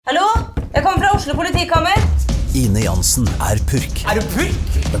Oslo politikammer. Ine Jonsson purk. Du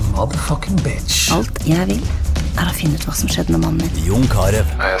purk? The motherfucking bitch. Alt jeg vil å finne ut hva som skjedde med mannen min. Jon Carew.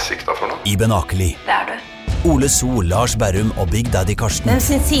 Jeg sikta for noe? Iben Akeli. Det du. Ole So, Lars Berrum og Big Daddy Karsten. Hvem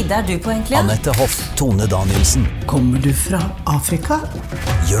sin side du på egentlig? Annette Hoff, Tone Danielsen. Kommer du fra Afrika?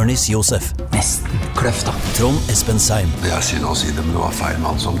 Jørnis Josef. Nesten. Kløfta. Trond Espen Seim. Jeg sier nå å si det, men det var feil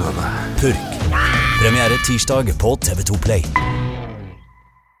mann som døde. Purk. Premiere tirsdag på TV2 Play.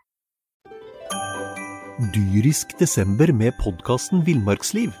 Dyrisk desember med podcasten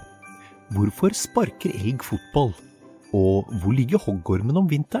Villmarksliv. Hvorfor sparker elg fotball? Og hvor ligger hoggormen om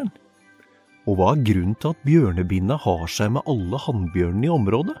vinteren? Og hva grunnen til at bjørnebinna har seg med alle hannbjørnene i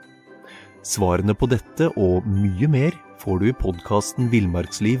området? Svarene på dette og mye mer får du i podcasten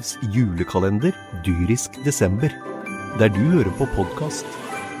Villmarkslivs julekalender Dyrisk desember, der du hører på podcast.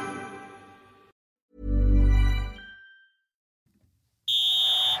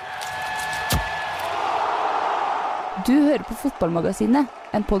 Du hører på Fotballmagasinet,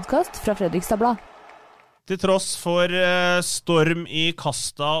 en podcast fra Fredrikstad Blad. Til tross for storm i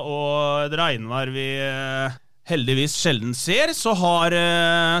kasta og et regnvær vi heldigvis sjelden ser, så har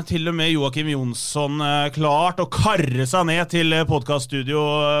til og med Jonsson klart å karre seg ned til podcaststudio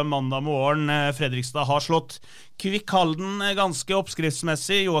mandag morgen. Fredrikstad har slått Kvikkhalden ganske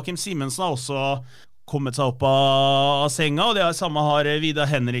oppskriftsmessig. Joakim Simensen har også kommet seg opp av senga, og det samme har Vidar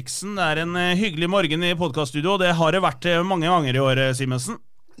Henriksen. Det en hyggelig morgen i podcaststudio, og det har det vært mange ganger i år, Simensen.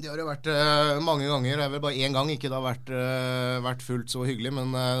 Det har det vært mange ganger. Det vel bare en gang ikke det har vært fullt så hyggelig,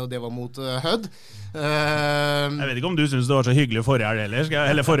 men det var mot Hødd. Jeg vet ikke om du synes det var så hyggelig forrige helg heller,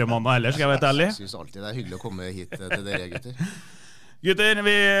 eller forrige mandag heller, skal jeg være ærlig. Jeg synes alltid det hyggelig å komme hit til dere, gutter. Gutter,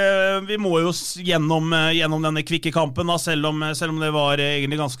 vi må jo gjennom denne kvikke kampen da, selv om det var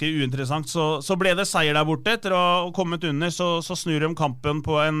egentlig ganske uinteressant, så ble det seier der borte. Etter å ha kommet under, så snur de kampen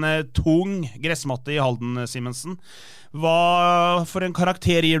på en tung gressmatte i Halden, Simensen. Hva for en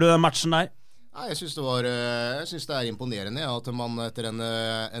karakter gir du den matchen der? Nei, jeg synes det imponerende at man etter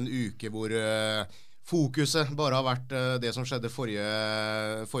en uke hvor fokuset bare har vært det som skjedde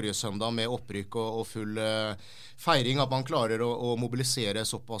forrige søndag med opprykk og full feiring, at man klarer å mobilisere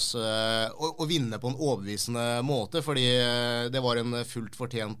såpass og vinne på en overbevisende måte, fordi det var en fullt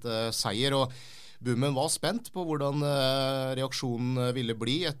fortjent seier, og Bummen var spent på hvordan reaksjonen ville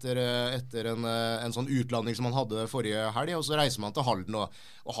bli etter en sånn utlanding som man hadde forrige helg, og så reiser man til Halden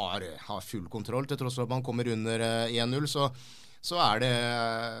og har full kontroll, til tross for at man kommer under 1-0, så er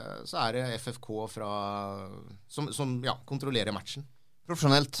det FFK som kontrollerer matchen.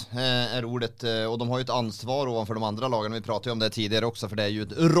 Professionellt ordet, och de har ju ett ansvar ovanför de andra lagen. Vi pratade ju om det tidigare också, för det är ju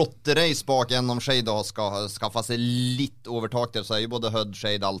ett rotterace bak en om Skeid och ska skaffa sig lite övertag där, så är ju både Hödd,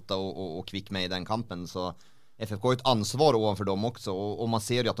 Skeid, Alta och Kvick med i den kampen, så FFK har ett ansvar ovanför dem också, och man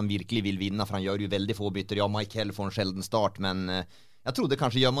ser ju att de verkligen vill vinna, för han gör ju väldigt få byter. Ja, Michael får en sjelden start, men jag trodde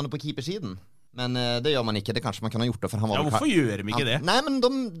kanske gör man det på keepersidan. Men det gör man inte, det kanske man kan ha gjort det, för han var... Ja, hvorfor gjør de ikke det? Nej, men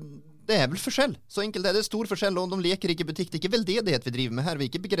det är väl forskjell. Så enkelt det är stor forskjell, och de leker inte butikk. Det är inte väl det vi driver med här. Vi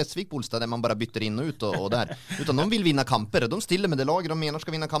är inte Gressvik Bolstad där man bara bytter in och ut och där. Utan de vill vinna kamper. De stiller med det lag de menar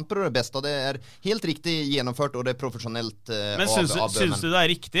ska vinna kamper, och det bästa. Det är helt riktigt genomfört, och det är professionellt Men syns du det är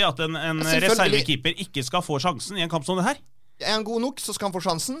riktigt att en reservekeeper ikke skal få chansen i en kamp som det her? Er han god nok, så skal han få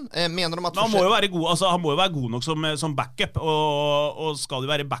sjansen. Mener de at han må jo være god, altså, han må jo være god nok som backup, og skal du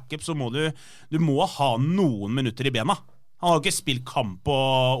være backup, så må du må ha noen minutter i bena. Han har jo ikke spilt kamp på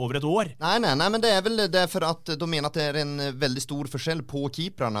over et år. Nej, men det är väl därför att de menar att det är en väldigt stor forskjell på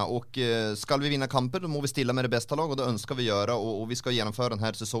keeprarna, och ska vi vinna kamper, då må vi stilla med det bästa lag, och det önskar vi göra, och vi ska genomföra den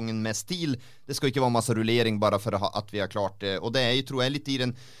här säsongen med stil. Det ska inte vara massa rullering bara för att vi har klart det, och det är ju, tror jag, lite i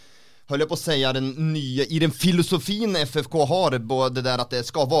den, höll jag på att säga, den nya, i den filosofin FFK har, både där att det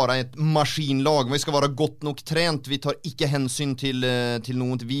ska vara ett maskinlag, vi ska vara gott nog tränat, vi tar inte hänsyn till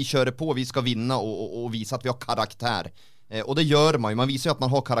något, vi kör på, vi ska vinna och visa att vi har karaktär. Och det gör man visar ju att man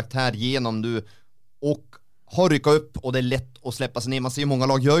har karaktär genom du och har ryckat upp, och det är lätt att släppa sig ner. Man ser ju många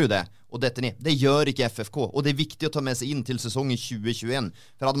lag gör ju det, och det gör inte FFK, och det är viktigt att ta med sig in till säsongen 2021.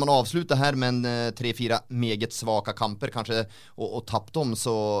 För hade man avslutat här med en 3-4 meget svaka kamper kanske och tappat dem,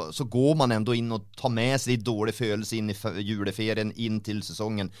 så går man ändå in och tar med sig dålig følelse in i juleferien in till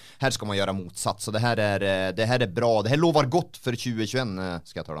säsongen. Här ska man göra motsatt, så det här är bra. Det här lovar gott för 2021,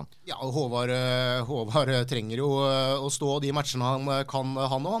 ska jag tala om. Ja, och Håvard trenger jo å stå de matchene han kan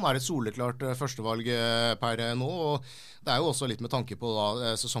han, og han er et soleklart førstevalg per nå, og det er jo også litt med tanke på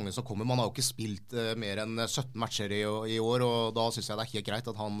da, sesongen som kommer. Man har jo ikke spilt mer enn 17 matcher i år, og da synes jeg det er helt greit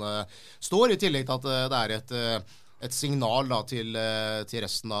at han står, i tillegg til at det er et signal da, til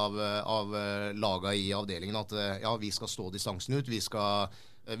resten av laget i avdelingen, at ja, vi skal stå distansen ut, vi skal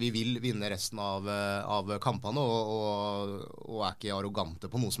Vi vil vinne resten av kampene, og er ikke arrogante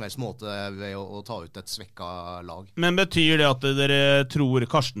på noen som helst måte ved å ta ut et svekka lag. Men betyr det at dere tror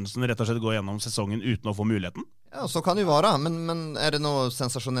Karstensen rett og slett går gjennom sesongen uten å få muligheten? Ja, så kan det ju vara, men är det något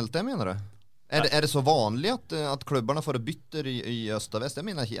sensasjonellt det, menar du? Är det så vanligt att klubbarna får bytter i øst og vest? Jeg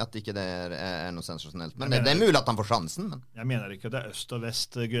mener ikke at ikke det er noe sensasjonelt, men det er mulig at han får sjansen. Men. Jeg mener ikke at det er øst og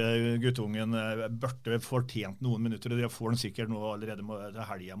vest. Guttungen burde fortjent noen minutter, og det får han sikkert nå allerede til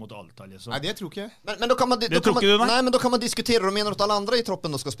helga mot Alta. Liksom. Nei, det tror ikke jeg. Men da kan man diskutere, og mener at alle andre i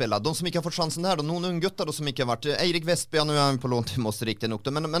troppen skal spille. De som ikke har fått sjansen her, noen unggutter som ikke har vært Eirik Vestby, nå er han på lån til Moss riktig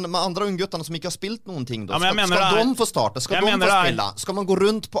nok, men med andre ungguttene som ikke har spilt noen ting, da, skal de få starte? Skal de få spille? Skal man gå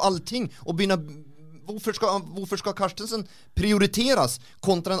rundt på allting og begynne Hvorfor skal Karstensen prioriteres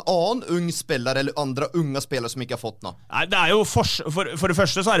kontra en annen ung spiller eller andre unge spillere som ikke har fått noe? Nei, det er jo for det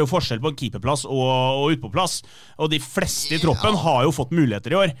første så er det jo forskjell på en keeperplass og utpåplass, og de fleste i troppen har jo fått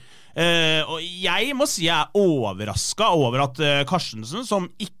muligheter i år. Og jeg må si jeg er overrasket over at Karstensen,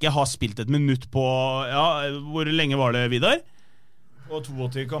 som ikke har spilt et minutt på, hvor lenge var det, Vidar? Og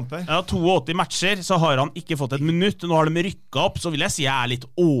 82 kamper. Ja, 82 matcher, så har han ikke fått et minutt. Nå har de rykket opp, så vil jeg si jeg er litt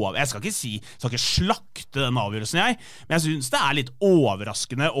jeg skal ikke slakte den avgjørelsen men jeg synes det er litt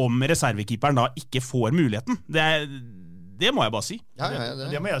overraskende om reservekeeperen da ikke får muligheten. Det må jeg bare si.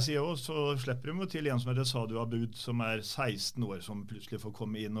 Det må jeg si også, så slipper de til en som heter Sadu Abud, som er 16 år, som plutselig får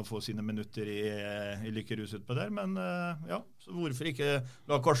komme inn og få sine minutter i Lykkerhus utpå der, men så hvorfor ikke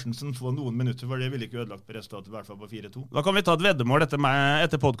la Karstensen få noen minutter, for det ville ikke ødelagt på resultatet, i hvert fall på 4-2. Da kan vi ta et veddemål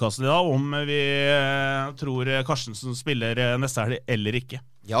etter podcasten i dag, om vi tror Karstensen spiller neste helg eller ikke.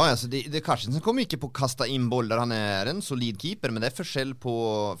 Ja, altså Karstensen kommer ikke på å kaste inn boller. Han er en solid keeper, men det er forskjell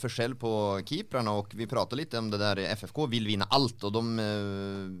på keeperne, og vi prater litt om det der. FFK vil vinne alt, og de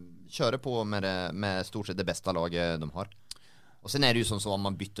kjører på med stort sett det beste laget de har. Og sen er det jo sånn så om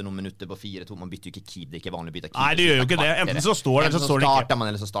man bytter noen minutter på 4-2, man bytter jo ikke keep, det er ikke vanlig å bytte keep. Nei, det gjør jo ikke det. Enten så står det, eller så står det ikke. Starter man,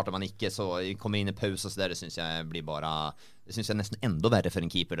 eller så starter man ikke, så kommer inn i pause, så det synes jeg blir bare, det synes jeg nesten enda verre for en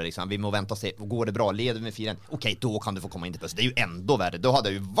keeper. Liksom. Vi må vente og se, går det bra, leder vi med 4-1? Ok, da kan du få komme inn til pause. Det er jo enda verre. Da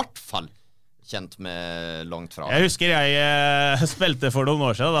hadde jeg jo i hvert fall kjent med langt fra. Jeg husker jeg spilte for noen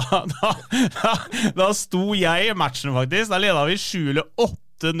år siden, da sto jeg i matchen faktisk, da ledet vi 7-8,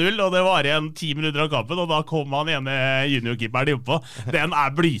 og det var igjen 10 minutter av kampen, og da kom han ene juniorkeeperen innpå. Den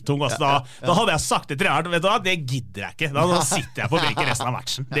er blytung, altså. Da hadde jeg sagt til treneren, vet du hva, det gidder jeg ikke. Da sitter jeg på benken resten av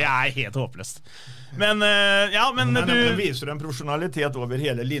matchen. Det er helt håpløst. Men du viser en profesjonalitet over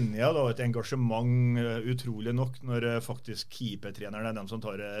hele linja, da, et engasjement utrolig nok, når faktisk keepertreneren er den som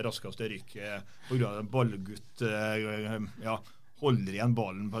tar det raskeste rykket på grunn av en ballgutt, holder igjen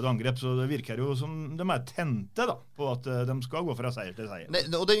ballen på et angrep, så det virker jo som de er tente da, på at de skal gå fra seier til seier.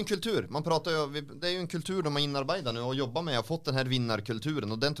 Og det er jo en kultur, det er jo en kultur de har innarbeidet nå og jobber med, og fått den her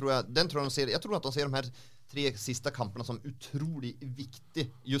vinnerkulturen, og jeg tror at de ser de her 3 siste kampene som utrolig viktig,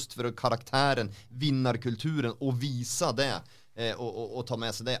 just for karakteren, vinnerkulturen, og vise det, og ta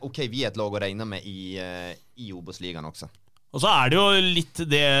med seg det. Ok, vi er et lag å regne med i Obos-ligaen også. Og så er det jo litt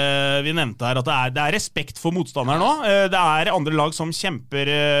det vi nevnte her, at det er respekt for motstanderen nå. Det er andre lag som kjemper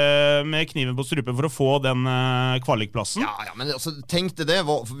med kniven på strupen for å få den kvalikplassen. Ja, men altså, tenk deg det,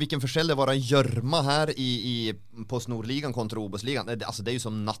 hvilken forskjell det var å gjørma her på Snorligaen kontra Obos-ligaen. Det er jo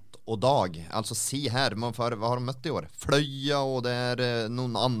som natt og dag. Altså, se her, hva har de møtt i år? Fløya, og det er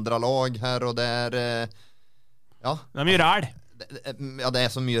noen andre lag her, og det er... Det er mye ræl. Ja, det er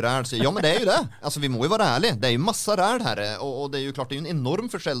så mye ræl. Ja, men det er jo det. Altså, vi må jo være ærlige. Det er jo masse ræl her. Og det er jo klart, det er jo en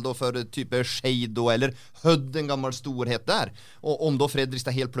enorm forskjell da for type Skeid eller Hødd, en gammel storhet der. Og om da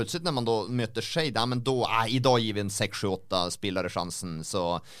Fredrikstad helt plutselig, når man da møter Skeid, ja, men da, i dag gir vi en 6-7-8 spillere sjansen,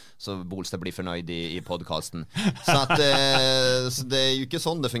 så Bolstad blir fornøyd i podcasten. Så det er jo ikke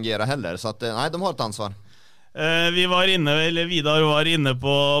sånn det fungerer heller. Så nei, de har et ansvar. Vidar var inne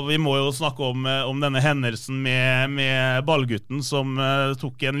på, vi må jo snakke om denne hendelsen med ballgutten som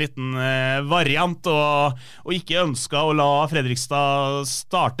tok en liten variant og ikke ønsket å la Fredrikstad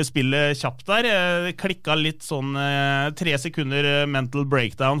starte spillet kjapt der. Det klikket litt sånn 3 sekunder mental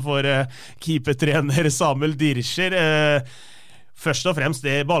breakdown for keepertrener Samuel Dirscher. Først og fremst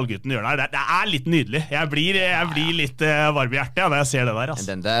det ballgutten gjør der, det er litt nydelig. Jeg blir litt varm i hjertet når jeg ser det der,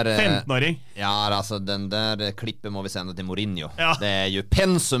 altså. 15-åring. Ja, altså, den der klippet må vi sende til Mourinho. Ja. Det er jo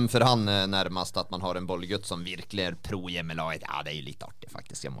pensum for han nærmest, at man har en ballgutt som virkelig er pro-hjemmelaget. Ja, det er jo litt artig,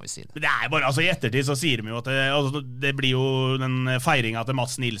 faktisk, jeg må jo si det. Det er bare, altså, i ettertid så sier de jo at det blir jo den feiringen til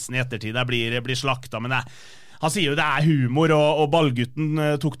Mats Nilsen i ettertid, det blir slakta, men han sier jo det er humor, og ballgutten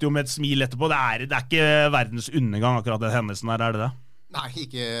tok det jo med et smil etterpå. Det er ikke verdens undergang akkurat den hendelsen her, er det det? Nei,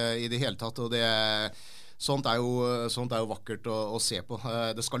 ikke i det hele tatt, og det sånt er jo vakkert å se på.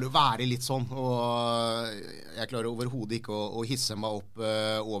 Det skal jo være litt sånn, og jeg klarer overhodet ikke å hisse meg opp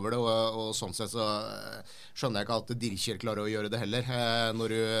over det, og sånn sett så skjønner jeg ikke at Dirkjer klarer å gjøre det heller,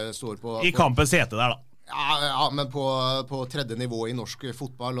 når du står på... I kampens hete der da. Ja, men på tredje nivå i norsk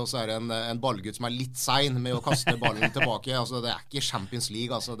fotball, og så er det en ballgutt som er litt sein med å kaste ballen tilbake. Altså, det er ikke Champions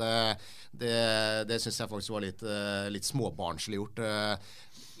League, altså, det synes jeg faktisk var litt småbarnslig gjort.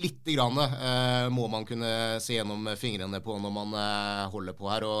 Litt grann må man kunne se gjennom fingrene på når man holder på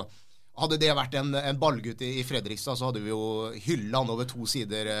her, og hadde det vært en ballgutt i Fredrikstad, så hadde vi jo hyllet han over 2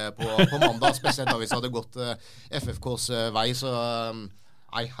 sider på mandag, spesielt da hvis det hadde gått FFKs vei, så...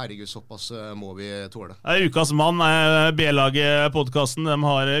 Nei, herregud, såpass må vi tåle. Ukas mann, B-laget-podcasten, de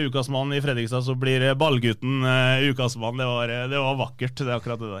har Ukas mann i Fredrikstad, så blir ballgutten Ukas mann. Det var vakkert, det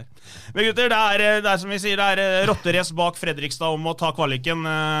akkurat det der. Men gutter, det er som vi sier, det er rotterace bak Fredrikstad om å ta kvaliken.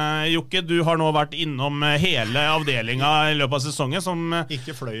 Jokke, du har nå vært innom hele avdelingen i løpet av sesongen. Som,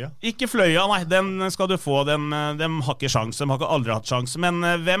 ikke Fløya. Ikke Fløya, nei, den skal du få. De har ikke sjans, de har ikke aldri hatt sjans. Men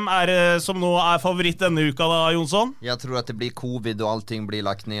hvem er som nå er favoritt denne uka da, Jonsson? Jeg tror at det blir covid og allting blir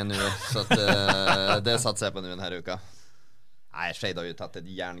lagt ned nu, så att, det satser jeg på nu den här uka. Nej, Skeid har ju tagit ett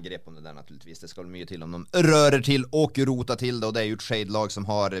järngrep om det där naturligtvis. Det ska mye till om de rörer till och rotar till det, och det är ju ett Skeid-lag som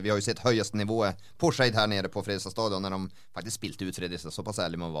har, vi har ju sett högsta nivå på Skeid här nere på Fredrikstad stadion när de faktiskt spilte ut Fredrikstad, så pass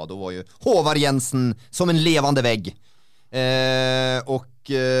ärlig man var. Då var ju Håvard Jensen som en levande vägg. Och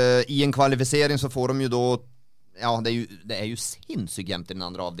i en kvalificering så får de ju då, ja, det är ju sinnssykt jämnt i den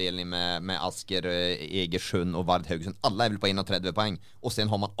andra avdelningen med Asker, Egersund och Vard Haugesund. Alla är väl på 31 poäng. Och sen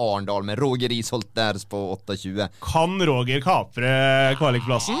har man Arndal med Roger Isholt där på 8-20. Kan Roger kapre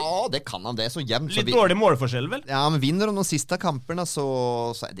kvalikplassen? Ja, det kan han. Det är så jämnt. Litt dårlig målforskjell, vel? Ja, men vinner de sista kamperna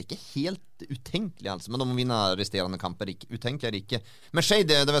så är det inte helt utenkelig, altså. Men de må vinne resterende kamper, utenkelig ikke. Men Skeid,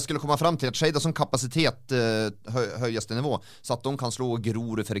 det jeg skulle komme fram til, at Skeid har sånn kapasitet høyeste nivå, så at de kan slå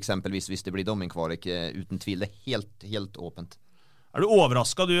Grorud for eksempelvis, hvis det blir de en kvalik, uten tvil. Det er helt åpent. Er du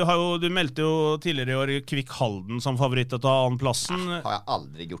overrasket? Du meldte jo tidligere i år Kvikk Halden som favoritt til å ta annen plassen. Har jeg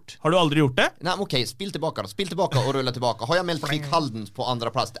aldri gjort. Har du aldri gjort det? Nei, ok, spill tilbake og rulle tilbake. Har jeg meldt Kvikk Halden på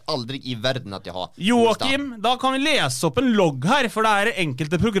andre plass? Det er aldri i verden at jeg har. Joakim, da kan vi lese opp en logg her, for det er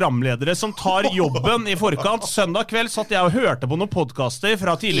enkelte programledere som tar jobben i forkant. Søndag kveld satt jeg og hørte på noen podcaster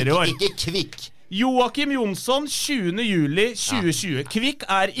fra tidligere i år. Ikke Kvikk. Joakim Jonsson, 20. juli 2020. Kvikk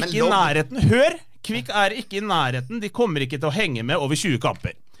er ikke i nærheten. Hør! Kvikk er ikke i nærheten, de kommer ikke til å henge med over 20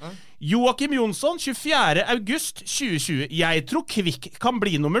 kamper. Joakim Jonsson, 24. august 2020. Jeg tror Kvikk kan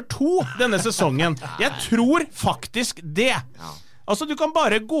bli nummer 2 denne sesongen. Jeg tror faktisk det. Altså, du kan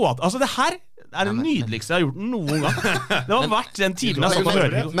bare gå... Altså, det her er det nydeligste jeg har gjort noen gang. Det har vært den tiden jeg satt og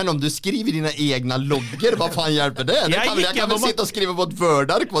hørte. Men om du skriver dine egna logger, hva faen hjelper det? Jeg kan vel sitte og skrive på et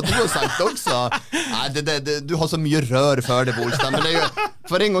Word-ark, hva du har sagt også. Nei, du har så mye rør for det, Bolstad. Men det er jo,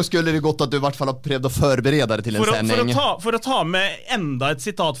 for en gang skulle det gått at du i hvert fall har prøvd å forberede deg til en sending. For å ta med enda et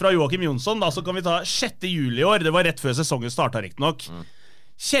sitat fra Joakim Jonsson, da, så kan vi ta 6. juli i år. Det var rett før sesongen startet, riktig nok.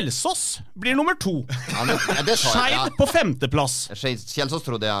 Kjelsås blir nummer 2. Skeid på 5. plass. Kjelsås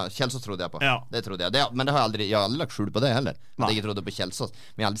trodde jeg på. Ja. Det trodde jeg. Men det har jeg aldri lagt skjul på det heller. Jeg ikke trodde på Kjelsås.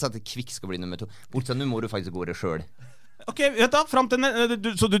 Men jeg har aldri sagt at Kvikk skal bli nummer 2. Bortsett, nå må du faktisk gå det selv. Ok, vet du, frem til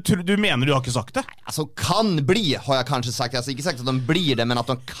så du mener du har ikke sagt det? Altså, kan bli, har jeg kanskje sagt. Altså, ikke sagt at de blir det, men at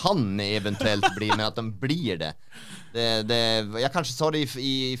de kan eventuelt bli, men at de blir det. Jeg kanskje sa det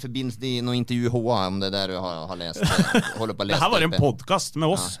i forbindelse i noe intervju i HA, om det der du har lest. Holder på å lese. Det her var en podcast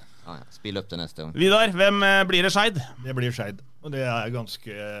med oss. Ja, spill opp det neste gang. Vidar, hvem blir det Skeid? Det blir Skeid, og det er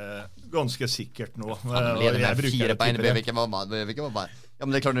ganske sikkert nå. Han leder med 4 bein, det bør ikke være bare. Ja,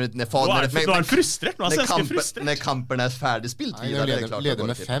 men det er klart du er frustrert nå, når kampen er ferdigspilt. Leder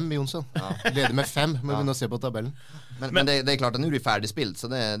med 5, Jonsson. Leder med 5, må vi begynne å se på tabellen. Men det er klart at nå er det ferdigspilt, så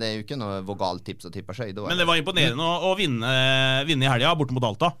det er jo ikke noe vogaltips å tippe seg. Men det var imponerende å vinne i helga bort mot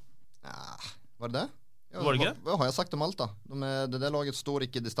Alta. Ja, var det det? Ja, var det ikke det? Hva har jeg sagt om Alta? Det der laget står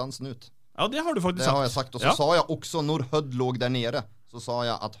ikke distansen ut. Ja, det har du faktisk sagt. Det har jeg sagt, og så sa jeg også når Hødd låg der nede, så sa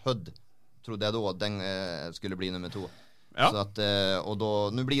jeg at Hødd, trodde jeg da, den skulle bli nummer 2. Ja. Så at, og då,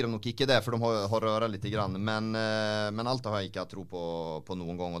 nu blir de nok ikke det, for de har røret litt grann, men Alta har jeg ikke tro på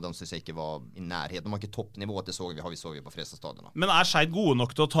noen gang, og de synes jeg ikke var i nærhet. De har ikke toppnivå, det så vi på Fredrikstad stadion. Men er Skeid gode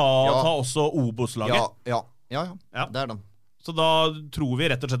nok til å ta også Obos-laget? Ja, det er de. Så da tror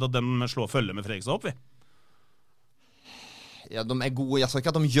vi rett og slett at de slår følge med Fredrikstad opp, vi? Ja, de er gode. Jeg sa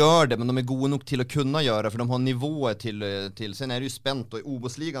ikke at de gjør det, men de er gode nok til å kunne gjøre, for de har nivået til. Sen er det jo spent, og i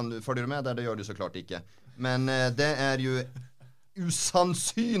Obos-ligaen følger du med der, det gjør du så klart ikke. Men det er jo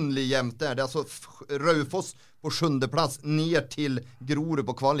usannsynlig jevnt der. Det er altså Raufoss på 7. plass, ned til Grorud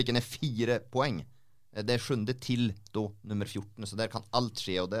på kvaliken er 4 poeng. Det är 7:e till då nummer 14, så där kan allt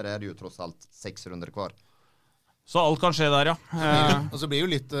ske, och där är det ju trots allt 6 runder kvar. Så alt kan skje der, ja. Og så blir det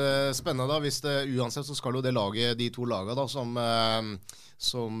jo litt spennende da, hvis det uansett så skal jo det laget, de to lagene da,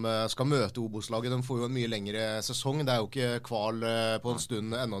 som skal møte Obos-laget, de får jo en mye lengre sesong. Det er jo ikke kval på en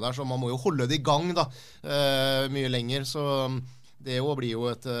stund enda der, så man må jo holde det i gang da, mye lenger. Så det blir jo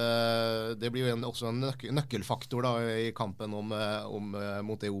også en nøkkelfaktor da, i kampen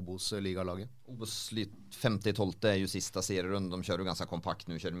mot det Obos-ligalaget. Obos 50-12 är ju sista serierundan. De kör ju ganska kompakt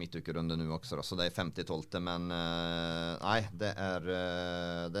nu, kör mittukerunden nu också då, så det är 50-12, men nej, det är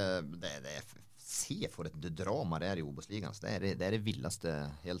se for et drama det i Obos-ligaen. Det er det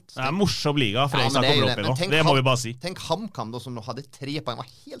villaste helt. Det er morsom liga, Fredrikstad kommer opp i nå. Det må vi bare si. Tenk HamKam då, som hade 3 poäng, var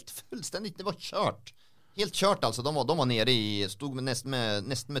helt fullständigt, det var kört. Helt kört alltså, de var nere i, stod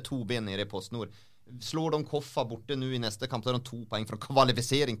nästan med 2 ben nere i PostNord. Slår de Koffa borte nu i nästa kamp, så har de 2 poäng från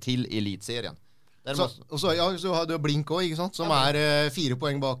kvalificering till elitserien. Så har du Blink også, ikke sant? Som 4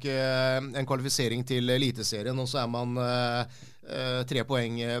 poeng bak en kvalifisering til eliteserien, og så man 3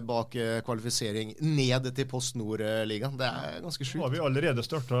 poeng bak kvalifisering ned til PostNord-ligaen. Det ganske sjukt. Nå har vi allerede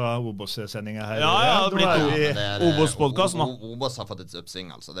startet Obos-sendingen her. Ja, det blir Obos-podcast nå. Obos har fått et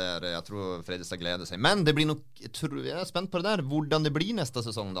uppsving, altså. Jeg tror Fredrikstad gleder seg. Men det blir nok, jeg spent på det der, hvordan det blir neste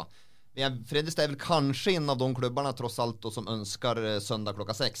sesong da. Fredrikstad vel kanskje en av de klubbarna trots allt då, som önskar söndag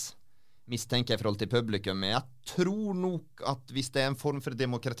klockan 6. Misstänker i forhold til publikum, men jeg tror nok at hvis det en form for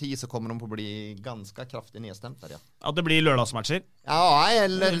demokrati, så kommer de på å bli ganske kraftig nedstemt der, ja. At det blir lørdagsmatcher? Ja,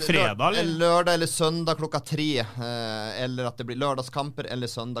 eller fredag, eller? Lørdag eller søndag klokka 3, eller at det blir lørdagskamper eller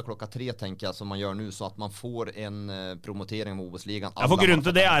søndag klokka 3, tenker jeg, som man gjør nu, så at man får en promotering av Obos-ligaen. Ja, for grunnen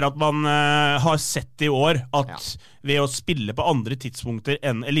til det at man har sett i år at ved å spille på andre tidspunkter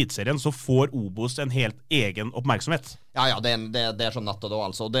enn elitserien, så får Obos en helt egen oppmerksomhet. Ja, det som natt og da,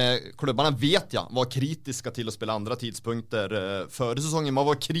 altså. Klubbarna vet var kritiska till att spela andra tidspunkter före säsongen. Man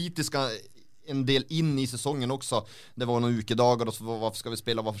var kritiska en del in i säsongen också. Det var några ukedagar och så varför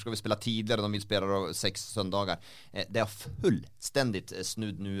ska vi spela tidigare? De vill spela 6 söndagar. Det är fullständigt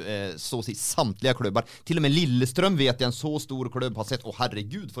snudd nu, så att säga samtliga klubbar. Till och med Lillestrøm vet jag, en så stor klubb har sett,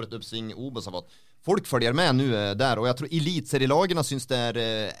 herregud för ett uppsving Obos har fått. Folk följer med nu där, och jag tror elitserielagarna syns det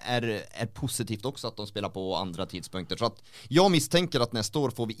är positivt också att de spelar på andra tidspunkter. Så att jag misstänker att nästa år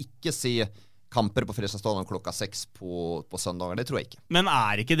får vi inte se kamper på Fredrikstad klokka 6 på søndager, det tror jeg ikke. Men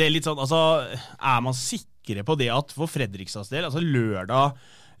ikke det litt sånn, altså, man sikre på det at for Fredrikstads del, altså lørdag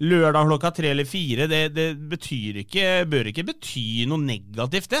klokka 3 eller 4, det bør ikke bety noe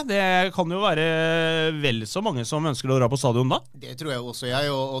negativt det. Det kan jo være vel så mange som ønsker å dra på stadion da. Det tror jeg også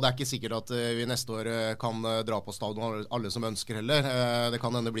og det ikke sikkert at vi neste år kan dra på stadion alle som ønsker heller. Det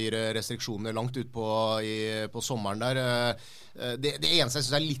kan hende blir restriksjoner langt ut på sommeren der. Det eneste jeg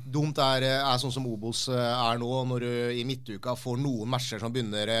synes litt dumt sånn som Obos nå, når du i midtuka får noen matcher som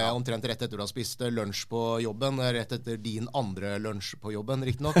begynner omtrent rett etter du har spist lunsj på jobben, rett etter din andre lunsj på jobben,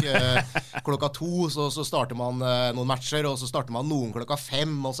 riktig nok. Klokka 2 så starter man noen matcher, og så starter man noen klokka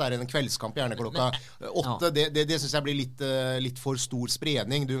 5, og så det en kveldskamp gjerne klokka 8. Det synes jeg blir litt for stor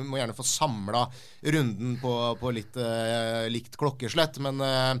spredning. Du må gjerne få samlet runden på litt likt klokkeslett, men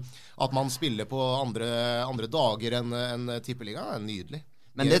at man spiller på andre dager enn tippeliga nydelig.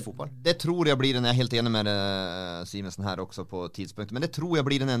 Men det tror jag blir en, jag är helt enig med Simensen här också på tidspunkt, men det tror jag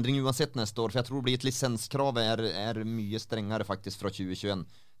blir en ändring oavsett nästa år, för jag tror det blir ett licenskrav är mycket strängare faktiskt från 2021.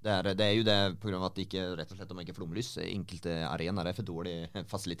 Det är ju det på grund av att det inte rätt och slett de inte flomlys enkelte arenor, det är för dåliga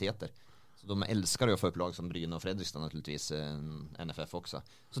faciliteter. Så de älskar ju att få upp lag som Bryn och Fredrikstad naturligtvis, NFF också.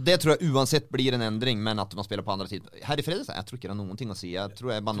 Så det tror jag oavsett blir en ändring, men att man spelar på andra tid. Här i Fredrikstad, jag tror inte det är någonting att se. Jag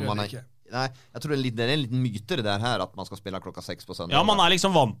tror jag bara Nej, jag tror det är en liten myter det där här att man ska spela klockan 6 på söndag. Ja, man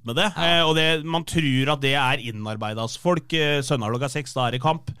liksom vant med det, och man tror att det innarbeidet hos folk. Söndag klockan 6, da det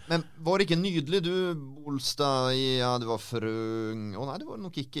kamp. Men var det inte nydelig du, Bolstad, ja, det var för ung. Nej, det var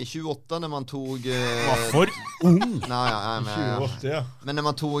nog inte 28 när man tog var för ung? Nej, 28, ja. Men när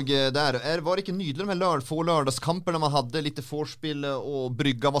man tog där, var det inte nydelig de här få lördagskamper när man hade lite förspel och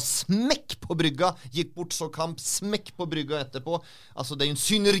brygga var smäck på brygga, gick bort så kamp smäck på brygga etterpå. Alltså det är ju en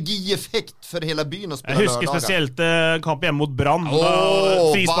synergieffekt för hela byn att spela lördagar. Jag husker speciellt kamp hjemme mot Brann.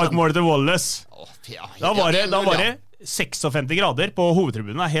 Frisparkmålet til Wallace. Da var det 56 grader på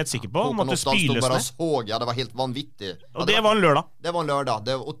hovedtribunen, jeg helt sikker på. Måtte spyles ned. Ja, det var helt vanvittigt. Og det var en lørdag. Det var en lørdag,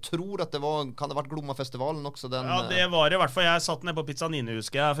 og tror at det var, kan det ha vært Glomma-festivalen også? Ja, det var i hvert fall, jeg satt ned på Pizzanini,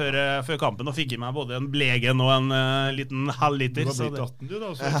 husker jeg, før kampen, og fikk i meg både en blegen og en liten halvliter. Du var blitt 18 du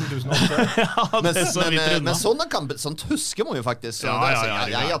da, så i 2008. Ja, det så vidt rundt. Men sånne kamper, sånt husker man jo faktisk.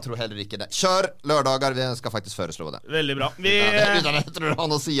 Jeg tror heller ikke det. Kjør lørdager, vi skal faktisk foreslå det. Veldig bra. Jeg tror det har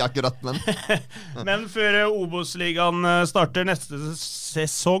noe å si akkurat, men... Men før Obos-ligaen starter neste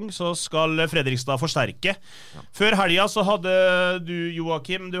sesong, så skal Fredrikstad forsterke. Før helga så hadde du,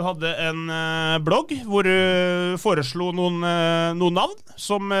 Joakim, du hadde en blogg hvor du foreslo noen navn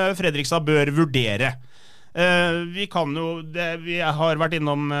som Fredrikstad bør vurdere. Vi kan jo vi har vært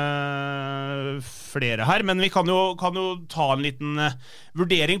innom flere her, men vi kan jo ta en liten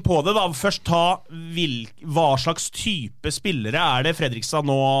vurdering på det da. Først ta hva slags type spillere er det Fredrikstad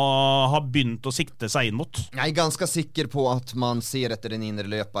nå har begynt å sikte seg inn mot? Jeg ganske sikker på at man ser etter en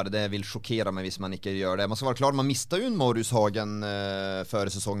inre løper. Det vil sjokkere meg hvis man ikke gjør det. Man skal være klar, man mistet jo en Marius Hagen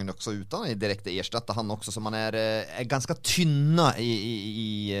før sesongen også uten i direkte erstatte han også, så man er ganske tynna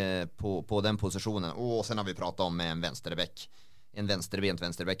på den posisjonen. Og sen har vi pratat om en venstrebäck. En venstrebent.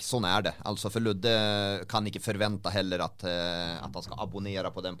 Sånn er det. Altså for Ludde kan ikke forvente heller at han skal abonnere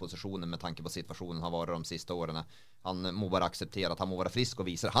på den posisjonen med tanke på situasjonen har vært de siste årene. Han må bare akseptere at han må være frisk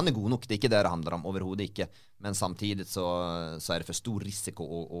og vise det. Han er god nok, det er ikke det det handler om, overhodet ikke. Men samtidig så er det for stor risiko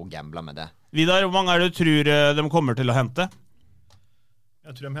å gamble med det. Vidar, hvor mange er det du tror de kommer til å hente?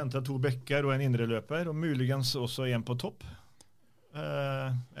 Jeg tror de henter 2 bekker og en indre løper, og muligens også en på topp.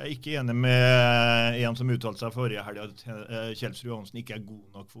 Jeg er ikke enig med en som uttalte seg forrige helg at Jonsson ikke er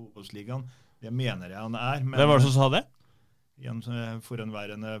god nok for Obos-ligaen. Det mener jeg han er. Hvem var det som sa det? En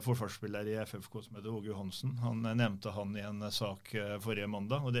foranværende forsvarsspiller i FFK som heter Jonsson. Han nevnte han i en sak forrige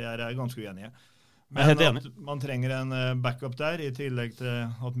mandag, og det er jeg ganske uenig i. Men at man trenger en backup der, i tillegg til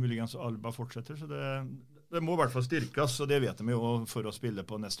at muligens Alba fortsetter, så det må i hvert fall styrkes, og det vet de jo for å spille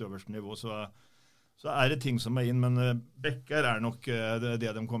på neste øverste nivå, så er det ting som er inn, men Becker er nok det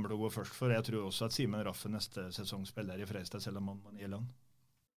de kommer til å gå først for. Jeg tror også at Simen Raffe neste sesong spiller i Freistad, selv om man er i land.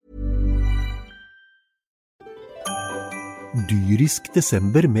 Dyrisk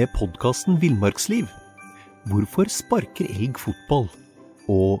desember med podcasten Villmarksliv. Hvorfor sparker elg fotball?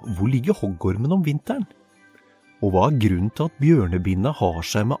 Og hvor ligger hoggormen om vinteren? Og hva er grunnen til at bjørnebinna har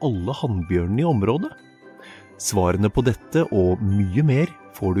seg med alle hannbjørnene i området? Svarene på dette og mye mer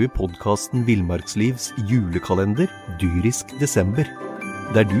får du i podcasten Villmarkslivs julekalender Dyrisk desember,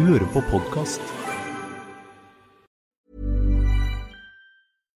 der du hører på podcast.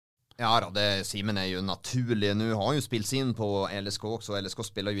 Ja da, Simen er jo naturlig. Nu har han jo spilt inn på LSK også. LSK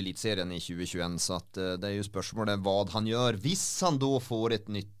spiller jo elitserien i 2021, så at det er jo spørsmålet hva han gjør. Hvis han da får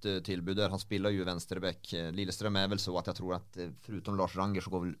et nytt tilbud der, han spiller jo venstrebäck. Lillestrøm er vel så at jeg tror at förutom Lars Ranger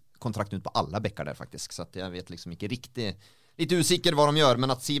så går vel kontrakten ut på alle bekker der faktisk, så at jeg vet liksom ikke riktig. Litt usikker hva de gjør, men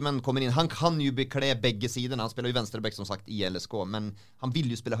at Simen kommer inn, han kan jo bekle begge sidene, han spiller jo venstrebäck som sagt i LSK, men han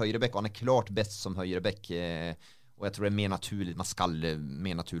vil jo spille høyrebäck, og han er klart best som høyrebäck, og jeg tror det er mer naturlig, man skal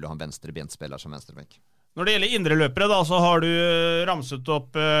mer naturlig ha en venstrebent spiller som venstrebäck. Når det gjelder indre løpere da, så har du ramset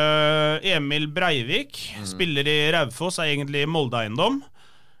opp Emil Breivik, spiller i Raufoss, er egentlig Molde-eiendom,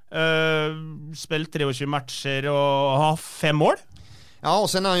 spilt 23 matcher og har 5 mål. Ja, og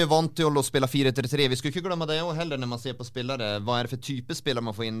sen er han jo vant til å spille 4-3-3. Vi skulle ikke glemme det også heller når man ser på spillere. Hva er det for type spillere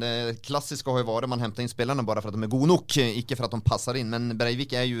man får inn? Det klassiske har jo vært man hämtar inn spillerne bare for at de er gode nok, ikke for at de passer inn. Men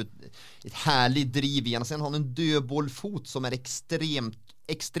Breivik er jo et herlig driv igjen. Sen har han en dødbollfot som er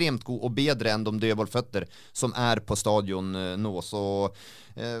ekstremt god og bedre enn de dødbollføtter som er på stadion nå. Så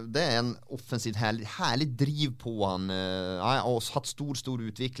det er en offensiv herlig driv på han. Han har hatt stor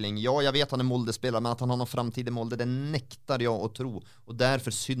utvikling. Ja, jeg vet han er Molde-spiller, men at han har noen framtid i Molde, det nektar jeg å tro. Og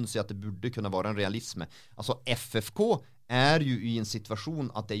derfor synes jeg at det burde kunne være en realisme. Altså FFK er jo i en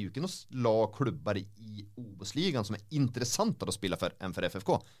situasjon at det er jo ikke noen lagklubber i Obos-ligaen som er interessantere å spille for enn for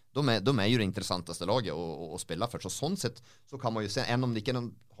FFK. De er jo det interessanteste laget å spille for. Så sånn sett så kan man jo se, enn om det ikke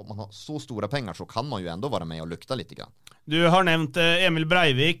om man har så store penger, så kan man jo ändå være med og lukta litt grann. Du har nevnt Emil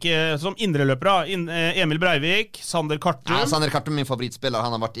Breivik som indreløper. Emil Breivik, Sander Kartum. Ja, Sander Kartum er min favorittspiller.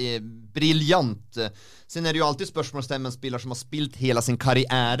 Han har vært briljant. Sen er det jo alltid spørsmålstegn med en spiller som har spilt hele sin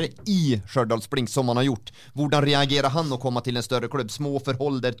karriere i Stjørdals-Blink som han har gjort. Hvordan reagerer han å komme til en større klubb? Små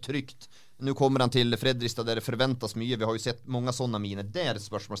forhold der trygt. Nu kommer han til Fredrikstad der det forventes mye. Vi har jo sett mange sånne miner. Det er et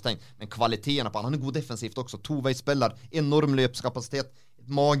spørsmålstegn. Men kvalitetene på han er god defensivt også. Toveispiller, enorm løpskapasitet,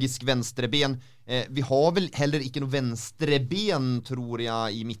 magisk venstreben. Vi har vel heller ikke noe venstreben, tror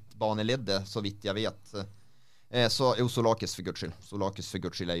jeg, i midtbaneleddet, så vidt jeg vet. Så Solakis for Guds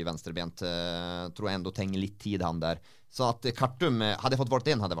skyld er jo venstrebent. Tror jeg enda trenger litt tid han der. Så at Kartum, hadde jeg fått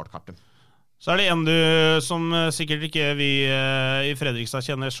vært en, hadde vært Kartum. Så det en du som sikkert ikke vi I Fredrikstad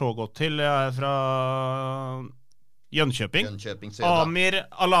kjenner så godt til. Jeg fra Jönköping. Amir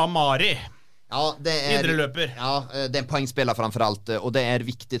Alamari. Ja, det Idreløper. Ja, det en poengspelare framförallt och det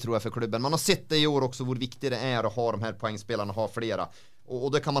viktigt tror jag för klubben. Man har sett det I år också hur viktigt det att ha de här poängspelarna, ha flera.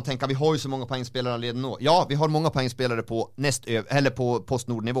 Och det kan man tänka, vi har ju så många poängspelare redan nu. Ja, vi har många poängspelare på eller på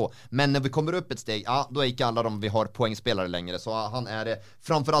postnordnivå. Men när vi kommer upp ett steg, ja, då inte alla de vi har poängspelare längre. Så han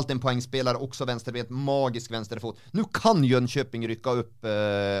framförallt en poängspelare, också vänsterbent, magisk vänsterfot. Nu kan Jönköping rycka upp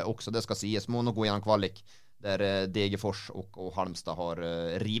också, det ska ses. Mån gå igenom kvalik. Där Degerfors och Halmstad har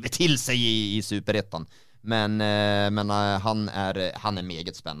rivit till sig I Superettan. Men han är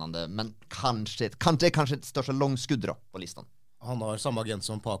meget spännande. Men kanske ett största långskudd då på listan. Han har samma agent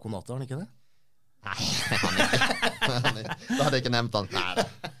som Paco Nata, har han ikke det? Nej, det hade jag inte nämnt han.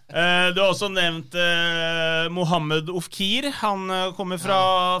 Du har också nämnt Mohammed Ofkir. Han kommer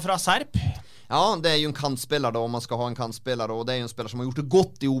fra Serp. Ja, det ju en kantspelare då, om man ska ha en kantspelare, och det ju en spelare som har gjort det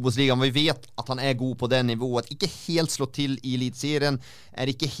gott I OBOS-ligan. Vi vet att han god på den nivån, inte helt slått till I elitserien,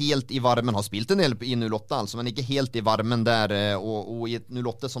 inte helt I varmen, har spilt en del I 08 alltså, men inte helt I varmen där, och I ett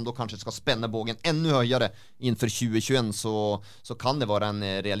 08 som då kanske ska spänna bågen ännu högre inför 2021 så kan det vara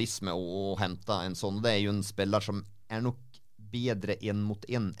en realism att hämta en sån. Det ju en spelare som nog bedre en mot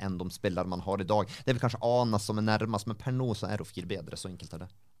en än de spelare man har idag. Det väl kanske Anas som närmast, men per nå så Ofkir bedre, så enkelt det.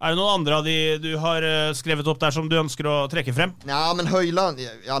 Det noen andre av de du har skrevet opp der som du ønsker å trekke frem? Ja, men Højland,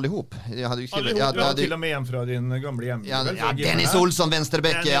 allihop. Jag hade till och med en från din gamla hemby. Ja, Dennis Olsson,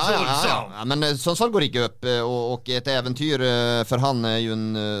 vänsterbäck. Ja, men Sundsvall går inte upp, och ett äventyr för han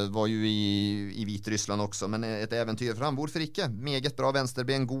var ju I Vitryssland också, men ett äventyr för han. Varför inte? Meget bra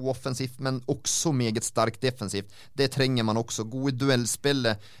vänsterben, god offensivt, men också meget starkt defensivt. Det tränger man också. God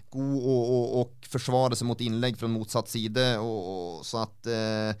duellspel, god och försvara sig mot inlägg från motsatt sida, och så att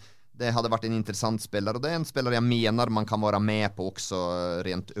det hade varit en intressant spelare, och det en spelare jag menar man kan vara med på också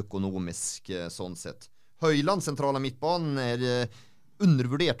rent ekonomisk sånt sätt. Höjland centrala mittbanan är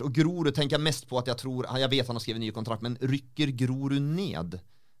undervärderat, och Grorud tänker jag mest på att jag vet han har skrivit ny kontrakt, men rycker Grorud ned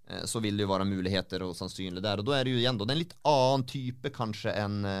så vill det ju vara möjligheter och sannsynligt där, och då är det ju igen då den lite annan typ kanske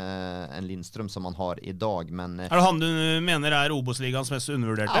en Lindström som man har idag, men det han du menar är OBOS-ligans mest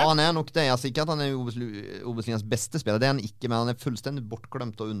undervärderade? Ja, han är nog det. Alltså inte att han är OBOS-ligans bästa spelare, det är han inte, men han är fullständigt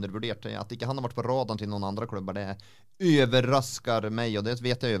bortglömt och undervärderad. Att inte han har varit på radarn till någon andra klubbar, det överraskar mig, och det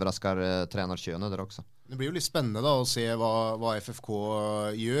vet jag överraskar tränarkönet där också. Det blir ju lite spännande då att se vad FFK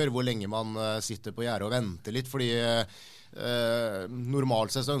gör, hur länge man sitter på gärdet och väntar lite, fordi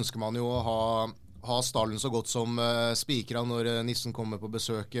normalt sett så önskar man ju ha stallen så gott som spikra när nissen kommer på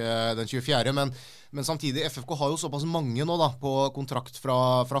besök den 24, men samtidigt FFK har ju så pass många nu då på kontrakt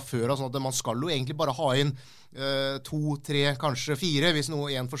fra før, så att man ska ju egentligen bara ha in 2, 3, kanske 4 hvis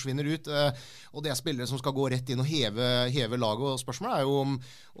en försvinner ut, och det är spelare som ska gå rätt in och heve laget, och spørsmålet är ju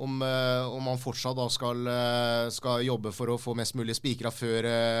om man fortsatt då ska jobba för att få mest möjligt spikra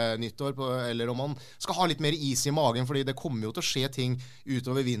för nyttår, eller om man ska ha lite mer is I magen, för det kommer ju att ske ting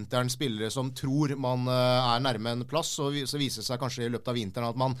utover vintern, spelare som tror man är närmare en plats, så visar sig kanske I løpet av vintern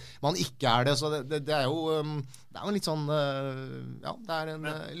att man inte är det, så det är ju det är en litt sånn ja, det är en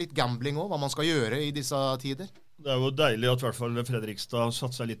litt gambling også, vad man ska göra I dessa tider. Det är ju dejligt att I hvert fall Fredrikstad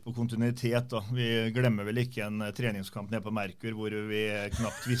satsar lite på kontinuitet då. Vi glömmer väl inte en träningskamp nere på Merkur hvor vi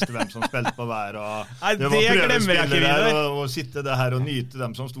knappt visste vem som spelade på hver, och det var prövespelare och sitta där här och nyta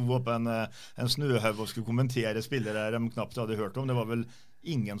dem som stod på en snöhög och skulle kommentera spelare de knappt hade hört om. Det var väl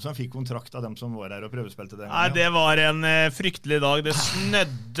ingen som fick kontrakt av dem som var där och prövespelte den. Nej, det var en fryktelig dag. Det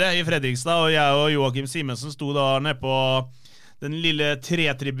snödde I Fredrikstad, och jag och Joakim Simensen stod där nere på den lille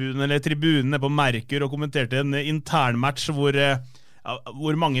tretribunen eller tribunen på Merkur och kommenterade en internmatch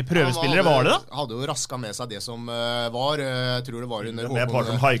hvor mange prøvespillere var det da? Hadde jo rasket med seg det som var, jeg tror det var under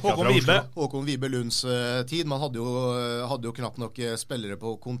Håkon Vibe Lunds tid. Man hadde jo knapt nok spillere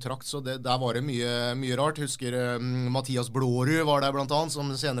på kontrakt, så der var det mye rart. Husker Mathias Blårud var der blant annet,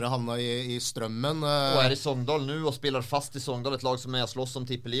 som senere havnet I Strømmen. Og I Sogndal nu og spiller fast I Sogndal, et lag som slåss om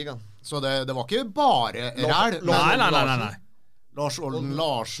tippeligaen. Så det var ikke bare ræl. Nei. Lars Olden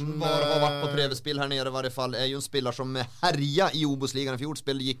Larsen har varit på prövespel här nere I varje fall, är ju en spelare som härja I OBOS-ligan I fjol,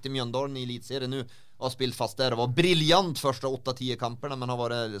 gick till Mjøndalen I elitserien nu, har spelat fast där och var briljant första 8-10 kamperna, men har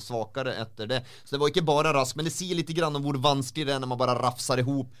varit svagare efter det. Så det var inte bara rask, men det ser lite grann om hur vanskligt det är när man bara rafsar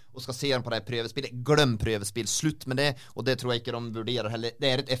ihop och ska se på det här prövespelet. Glöm prövespel, slut med det, och det tror jag inte de värderar heller. Det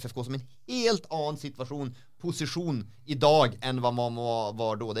är ett FFK som en helt annan position idag än vad man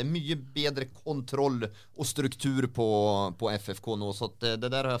var då. Det är mycket bättre kontroll och struktur på FFK nu, så att det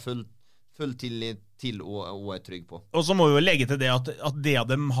där har jag full full tillit til og trygg på. Og så må vi jo legge til det at det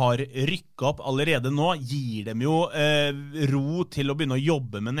de har rykket opp allerede nå, gir dem jo ro til å begynne å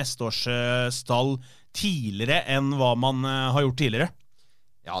jobbe med neste års stall tidligere enn hva man har gjort tidligere.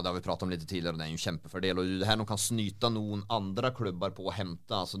 Ja, det har vi pratat om lite tidigare, det är ju en kämpefördel och det här de kan snyta någon andra klubbar på att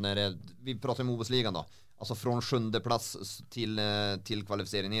hämta, alltså när vi pratar om OS-ligan då, alltså från 7:e plats till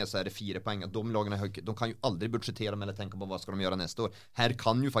kvalificering ner så är det 4 poäng. De lagarna de kan ju aldrig budgetera med eller tänka på vad ska de göra nästa år. Här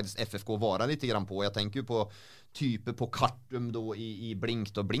kan ju faktiskt FFK vara lite grann på. Jag tänker ju på typer på Kartum då i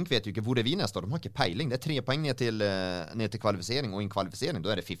Blink då. Blink vet ju inte hvor vi nästa år. De har inte pejling. Det är 3 poäng ner till kvalificering och i en kvalificering då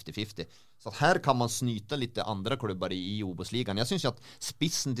är det 50-50. Så att här kan man snyta lite andra klubbar i OS-ligan. Jag syns ju att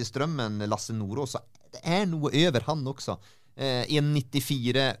spissen till Strömmen Lasse Nordås det är nog över han också.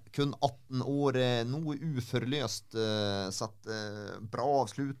 1,94 kun 18 år nog uforløst så att bra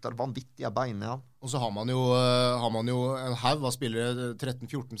avslutar vanvittiga bein ja. Og så har man jo en haug av spillere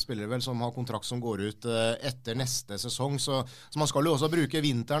 13-14 spillere vel som har kontrakt som går ut etter neste sesong så man skal jo også bruke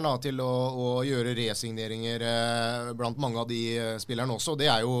vinteren da til å gjøre resigneringer blant mange av de spillerne også.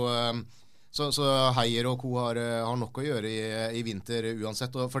 Det er jo så Heier og Co har nok å gjøre i vinter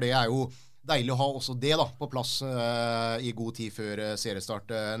uansett for det er jo deilig å ha også det da, på plass i god tid før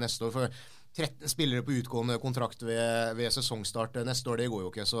seriestart neste år, for 13 spillere på utgående kontrakt ved sesongstart neste år, det går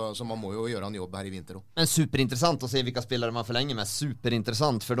jo ikke, så man må jo gjøre en jobb her i vinter også. Men superintressant å se vilka spelare man förlänger med,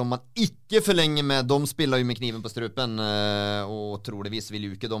 superintressant, för de man ikke förlänger med, de spelar ju med kniven på strupen och troligvis vill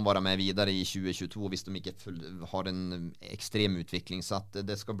ju inte de vara med vidare i 2022 hvis de inte har en extrem utveckling, så att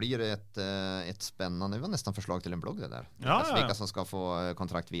det ska bli ett spännande, det var nästan förslag till en blogg det där. Vilka som ska få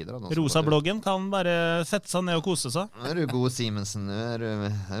kontrakt vidare. Rosa bloggen kan bare sette seg ned og kose seg. Er du god, Simensen?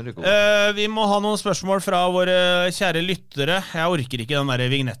 Er du god? Vi må ha noen spørsmål fra våre kjære lyttere. Jeg orker ikke den der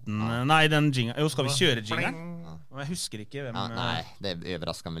vignetten. Nei, den jingle. Jo, skal vi kjøre jinglen? Jeg husker ikke hvem... Nei, det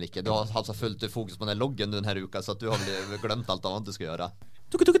overrasker meg ikke. Du har altså fullt fokus på den loggen denne uka, så at du har glemt alt annet du skal gjøre.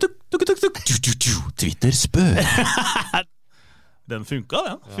 Twitter spør. Den funka,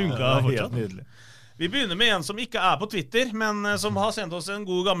 den. Funka fortsatt. Nydelig. Vi begynner med en som ikke er på Twitter, men som har sendt oss en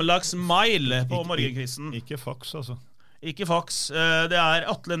god gammeldags mail på morgenkvisten. Ikke fax, altså. Ikke fax. Det er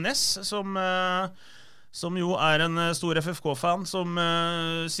Atle Ness som jo er en stor FFK-fan som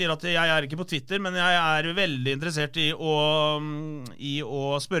sier at jeg er ikke på Twitter, men jeg er veldig interessert i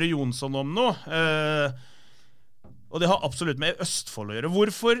å spørre Jonsson om noe. Og det har absolutt med Østfold å gjøre.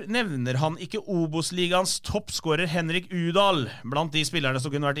 Hvorfor nevner han ikke Obos-ligans toppskårer Henrik Udal blant de spillerne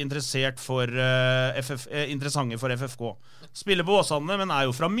som kunne vært interessante for FFK? Spiller på Åsane, men er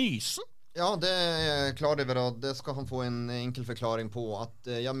jo fra Mysen. Ja, det är jag klar över och det ska han få en enkel förklaring på att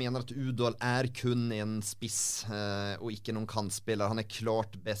jag menar att Udal är kun en spiss och inte någon kantspelare. Han är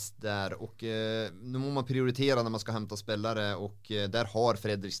klart bäst där och nu må man prioritera när man ska hämta spelare och där har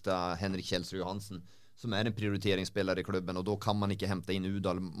Fredrikstad Henrik Kjellsrud Johansen som är en prioriteringsspelare i klubben och då kan man inte hämta in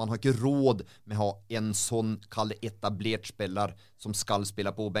Udal. Man har inte råd med att ha en sån kall etablerad spelare som ska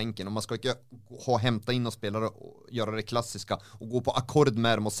spela på bänken och man ska inte hämta in och spelare och göra det klassiska och gå på akkord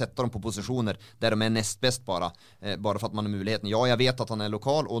med dem och sätta dem på positioner där de är näst bäst bara för att man har möjligheten. Ja, jag vet att han är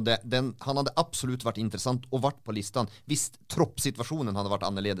lokal och han hade absolut varit intressant och varit på listan. Visst, troppsituationen hade varit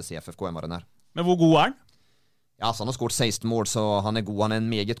annorledes i FFK än vad den är. Men hvor god er han? Ja, så han har skåret 16 mål så han är god, han är en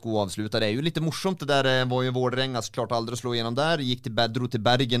meget god avslutare. Det är ju lite morsomt det där var ju Vårdrengas klart aldrig att slå igenom där. Drog till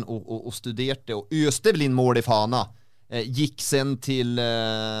Bergen och studerade och öste väl in mål i Fana. Gick sen till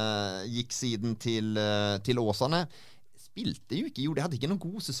Åsane. Spilte ju inte, hade inte någon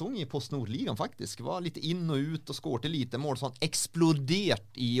god säsong i PostNordligan faktiskt. Var lite in och ut och skårte lite mål så han exploderat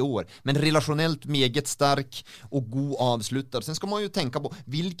i år. Men relationellt meget stark och god avslutare. Sen ska man ju tänka på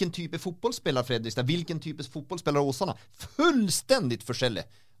vilken typ av fotboll spelar Fredrikstad, vilken typ av fotboll spelar Åsarna. Fullständigt förskällig.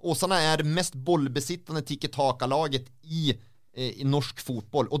 Åsarna är det mest bollbesittande tiki-taka-laget i norsk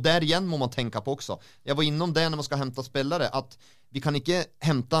fotboll och där igen må man tänka på också. Jag var inom det när man ska hämta spelare att vi kan inte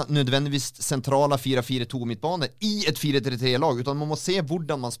hämta nödvändigtvis centrala 4-4-2 mittbanor i ett 4-3-3-lag utan man måste se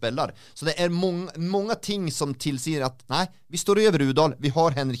hur man spelar. Så det är många ting som tillser att nej, vi står över Udal, vi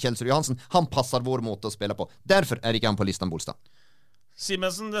har Henrik Kjellsrud Johansen, han passar vår måte att spela på. Därför är ikke han på listan Bolstad.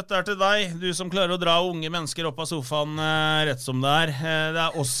 Simensen, dette er til deg. Du som klarer å dra unge mennesker opp av sofaen rett som det er. Det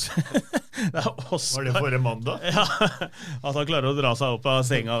er oss. Det er oss. Var det forrige mandag? Ja, at han klarer å dra seg opp av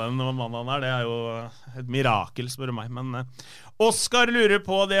senga den mandagen her, det er jo et mirakel, spør du meg. Men Oskar lurer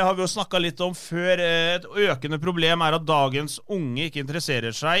på, det har vi jo snakket litt om før, et økende problem er at dagens unge ikke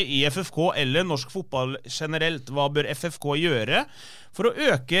interesserer seg i FFK eller norsk fotball generelt. Hva bør FFK gjøre for å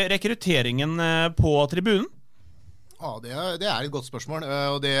øke rekrutteringen på tribunen? Ja, det er et godt spørsmål,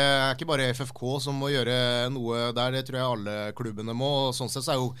 og det er ikke bare FFK som må gjøre noe der, det tror jeg alle klubbene må, og sånn sett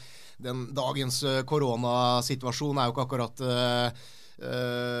så er jo den dagens koronasituasjon jo ikke akkurat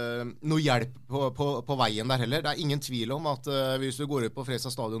noe hjelp på veien der heller. Det ingen tvil om at hvis du går ut på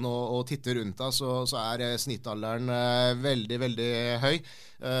Fredrikstad stadion og titter rundt deg, så snittalderen veldig, veldig høy.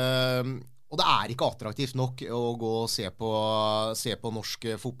 Og det ikke attraktivt nok å gå og se på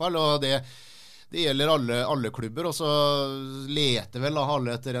norsk fotball, og det gjelder alle klubber, og så leter vel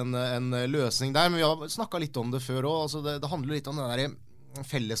alle etter en løsning der, men vi har snakket litt om det før også. Altså det handler litt om den der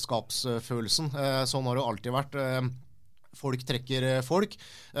fellesskapsfølelsen. Sånn har det alltid vært. Folk trekker folk.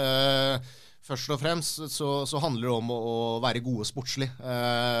 Først og fremst så handler det om å være gode sportslig.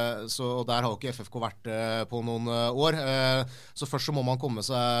 Og der har ikke FFK vært på noen år. Så først så må man komme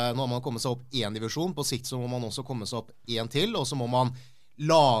seg opp 1 divisjon. På sikt så må man også komme seg opp 1 til, og så må man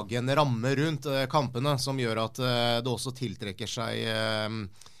lage en ramme rundt kampene som gjør at det også tiltrekker seg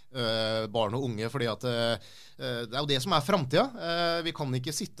barn og unge, fordi at det jo det som fremtiden. Vi kan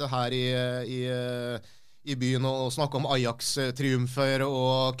ikke sitte her i byen og snakke om Ajax-triumfer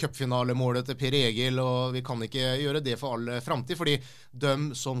og cupfinalemålet til Per Egil, og vi kan ikke gjøre det for all fremtid, fordi de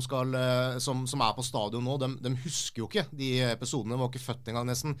som på stadion nå, de husker jo ikke de episodene, var ikke født en gang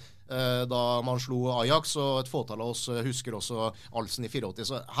nesten, da man slo Ajax, og et fåtall av oss husker også Alsen i 84,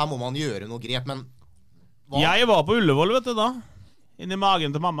 så her må man gjøre noe grep, men hva? Jeg var på Ullevål, vet du da, inni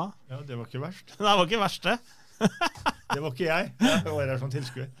magen til mamma. Ja, det var ikke verst. Det var ikke verst, det. Det var ikke jeg var her som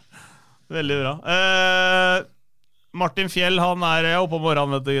tilskuer. Veldig bra. Martin Fjell, han oppe om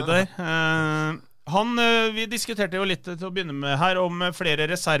morgenen, vet du, gutter. Vi diskuterte jo litt til å begynne med her om flere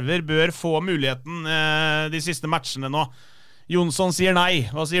reserver bør få muligheten de siste matchene nå. Jonsson sier nei.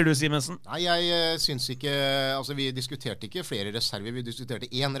 Hva sier du, Simensen? Nei, jeg synes ikke, altså vi diskuterte ikke flere reserver, vi diskuterte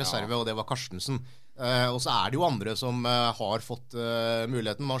 1 reserve, og det var Karstensen. Og så det jo andre som har fått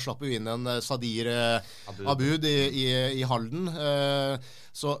muligheten. Man slapp jo inn en Sadir Abud i Halden.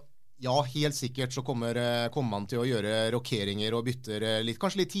 Så ja, helt sikkert så kommer man til å gjøre rokeringer og bytter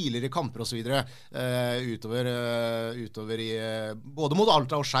kanskje litt tidligere kamper og så videre utover i både mot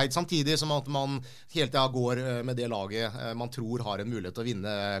Alta og Skeid, samtidig som at man helt går med det laget man tror har en mulighet til å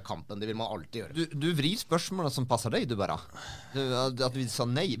vinne kampen. Det vil man alltid gjøre. Du vrir spørsmålet som passer deg, du bare. At vi sa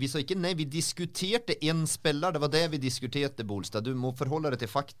nei. Vi sa ikke nei, vi diskuterte en spiller, det var det vi diskuterte, Bolstad. Du må forholde deg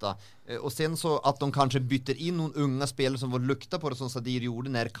til fakta. Og sen så at de kanskje bytter inn noen unge spillere som var lukta på det, som Sadir gjorde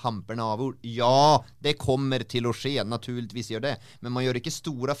når kampen avord. Ja, det kommer til å skje, naturligvis gjør det. Men man gjør ikke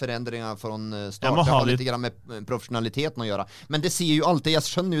store forandringer fra start. Det har litt grann med professionaliteten å gjøre. Men det sier jo alltid, jeg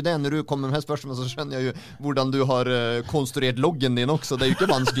skjønner jo det når du kommer med disse spørsmålene, så skjønner jeg jo hvordan du har konstruert loggen din også. Det jo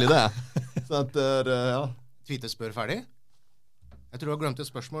ikke vanskelig det. Så at, ja. Twitter spør ferdig. Jeg tror jeg har glemt et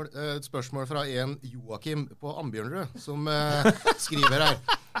spørsmål fra en Joakim på Ambjørnrød, som skriver her.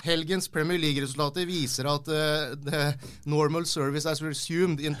 Helgens Premier League-resultater viser at the normal service has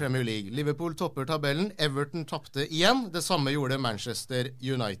resumed in Premier League. Liverpool topper tabellen, Everton tappte igjen. Det samme gjorde Manchester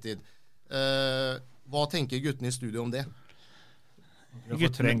United. Hva tenker guttene i studio om det? Jeg har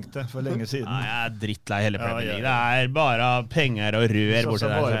fortrengt det for lenge siden. Ja, jeg drittlei hele Premier League. Det bare penger og rør borti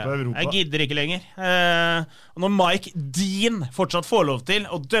der. Jeg gidder ikke lenger. Og når Mike Dean fortsatt får lov til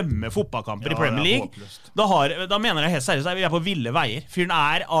å dømme fotballkamper i Premier League, da mener jeg helt seriøst at vi på ville veier. Fyren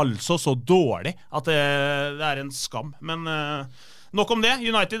altså så dårlig at det en skam. Men nok om det.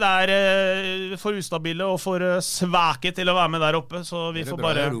 United for ustabile og for svake til å være med der oppe, så vi får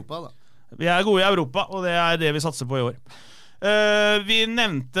bare... Vi gode i Europa, og det det vi satser på i år. Vi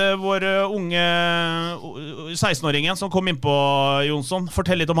nevnte vår unge 16-åringen som kom inn på Jonsson.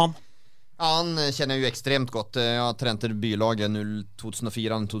 Fortell litt om han. Ja, han känner ju extremt gott. Jag tränade bylaget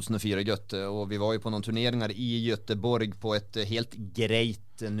 2004 gött, och vi var ju på någon turneringar i Göteborg på ett helt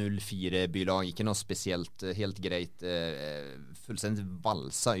grejt 04 bylag, inte något speciellt, helt grejt, fullständigt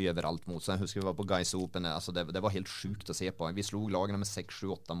valsa överallt mot. Sen husker vi var på Guys Open, alltså det var helt sjukt att se på. Vi slog lagen med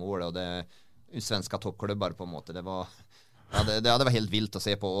 6-7-8 mål, och det svenska toppklubbar på en måte. Det var det var helt vilt att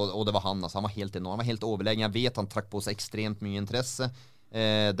se på, och det var han, alltså, han var helt enorm, han var helt överlägsen. Jag vet han trakk på sig extremt mycket intresse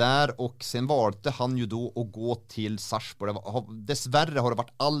där, och sen valde han ju då att gå till Sarpsborg. Dessvärre har det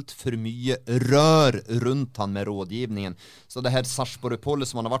varit allt för mycket rör runt han med rådgivningen. Så det här Sarpsborg-uppehållet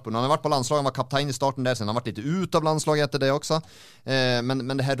som han har varit på, han har varit på landslaget, han var kapten i starten där, sen har han varit lite ut av landslaget efter det också.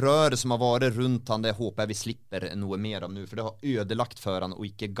 Men det här röret som har varit runt han, det hoppas vi slipper något mer av nu, för det har ödelagt för han och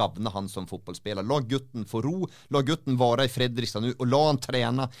inte gavna han som fotbollsspelare. La gutten få ro, la gutten vara i Fredrikstad nu, och la han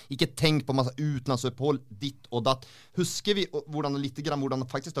träna, inte tänk på massa utlandsuppehåll ditt och datt. Husker vi hvordan lite grann hvordan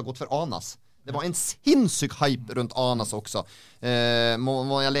det faktisk har gått for Anas. Det var en sinnssyk hype runt Anas också.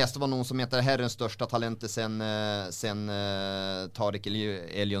 Jag läste var någon som heter herrens största talentet sen Tarek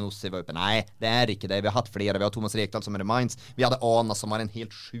Elionossi var uppe. Nej, det är inte det. Vi har haft flera. Vi har Thomas Rekdal som är i Mainz. Vi hade Anas som har en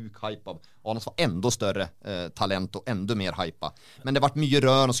helt sjuk hype av. Anas var ändå större talent och ändå mer hypa. Men det var mycket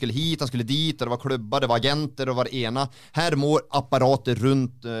rör. Han skulle hit, han skulle dit. Och det var klubbar, det var agenter och var det ena. Här må apparater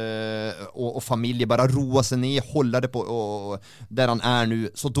runt och familjer bara roa sig ner, hålla det på och där han är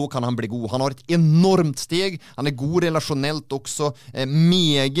nu. Så då kan han bli god. Han har ett enormt steg. Han är god relationellt också.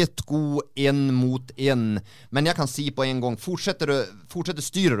 Meget god en mot en. Men jag kan se på en gång, fortsätter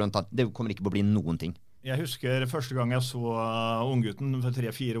styra runt han, det kommer inte att bli någonting. Jeg husker første gang jeg så unggutten for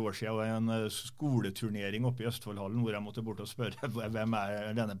 3-4 år siden var en skoleturnering oppe i Østfoldhallen hvor jeg måtte bort og spørre hvem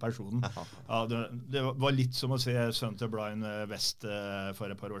er denne personen. Ja, det var litt som å se sønnen til Brian West for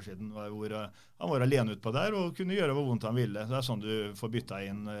et par år siden, hvor han var alene ut på der og kunne gjøre hvor vondt han ville. Det er sånn du får bytta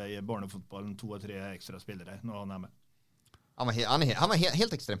inn i barnefotballen 2 og 3 ekstra spillere når han er med. Han var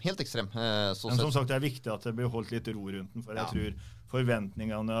helt extrem. Men som sagt, det er viktig at det blir holdt litt ro rundt den, for jeg tror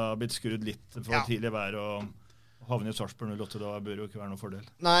forventningene har blitt skrudd litt for tidlig vær, og havne i Sarpsborg 08, da bør det jo ikke være noen fordel.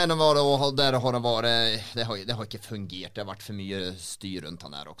 Nej, där har det varit, det har inte fungerat. Det har varit för mycket styr runt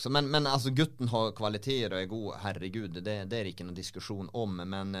han där också. Men alltså gutten har kvaliteter och är god, herregud. Det är inte någon diskussion om,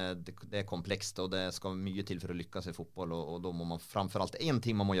 men det är komplext och det ska mycket till för att lyckas i fotboll, och då må man framförallt en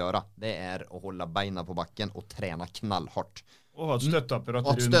ting man må göra, det är att hålla benen på backen och träna knallhårt. Og ha et støtteapparat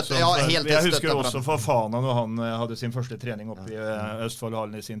rundt. Jeg husker også for Fana når han hadde sin første trening oppe i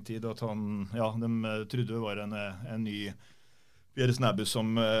Østfoldhallen i sin tid, at de trodde det var en ny Pierre Snabus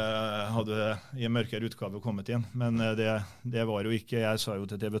som hadde i en mørkere utgave kommet inn. Men det var jo ikke, jeg sa jo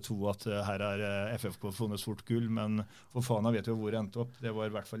til TV 2 at her FFK funnet sort gull, men for Fana vet jo hvor det endte opp. Det var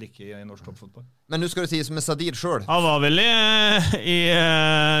i hvert fall ikke i norsk toppfotball. Men nu ska det sies med Sadir själv. Han var väl i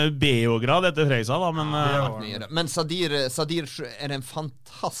BO-grad etter Freisa da, men Sadir är en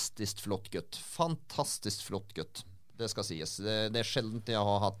fantastiskt flott gutt. Det ska ses. Det är sällan jag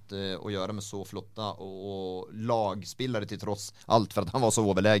har haft att göra med så flotta och lagspelare till trots allt, för att han var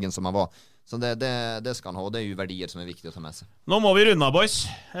så överlägen som han var. Så det ska han ha, och det är ju värdier som är viktigt att ta med sig. Nå må vi runde, boys.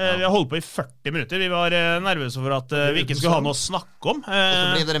 Vi har hållit på i 40 minutter. Vi var nervösa för att vi inte skulle ha något att snacka om. Och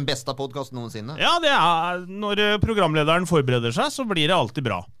så blev det den bästa podcasten någonsin. Ja, det är när programledaren förbereder sig så blir det alltid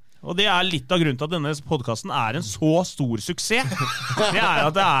bra. Og det er litt av grunnen til at denne podcasten er en så stor suksess. Det er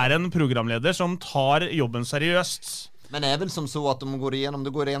at det er en programleder som tar jobben seriøst. Men det är väl som så att du går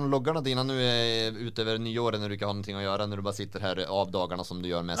igenom loggarna dina nu utöver nyåret när du inte har någonting att göra, när du bara sitter här av dagarna som du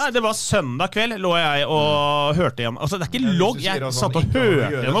gör mest. Nej, det var söndag kväll låg jag och hörte igen. Alltså det är inte logg, jag satt och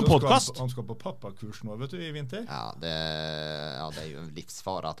hörte genom podcast. Han ska på pappakurs nu, vet du, i vinter. Ja, det är ju en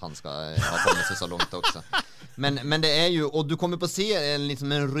livsfara att han ska ha kommit sig så långt också. Men det är ju, och du kommer på se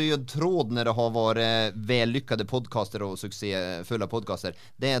liksom en röd tråd när det har varit vällyckade podcaster och succéfulla podcaster.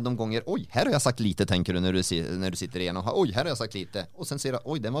 Det är de gånger, oj, här har jag sagt lite, tänker du när du sitter igen. Oj, här har jag sagt lite. Och sen ser jag,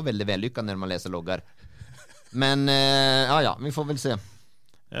 oj, den var väldigt vällyckad när man läser loggar. Men vi får väl se.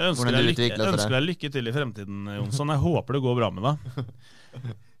 Jag önskar dig lycka till i framtiden, Jonsson. Jag hoppas det går bra med dig.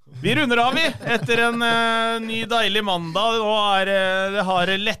 Vi runder av efter en ny deilig mandag. Det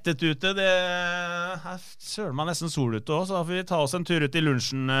har lettet ute. Her søler man nesten sol ute også, så da får vi ta oss en tur ut i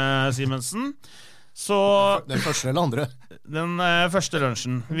lunsjen, Simensen. Så den første eller andre? Den første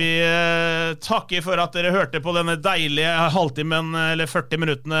lunsjen. Vi takker for at dere hørte på denne deilige halvtimen eller 40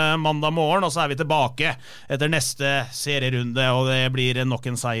 minuttene mandag morgen, og så er vi tilbake etter neste serierunde, og det blir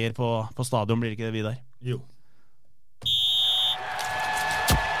nok en seier på stadion, blir det ikke det, Vidar? Jo.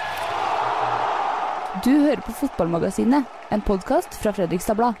 Du hører på Fotballmagasinet, en podcast fra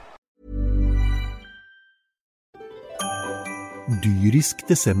Fredrikstad Blad. Dyrisk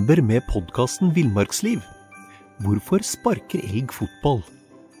desember med podcasten Villmarksliv. Hvorfor sparker elg fotball?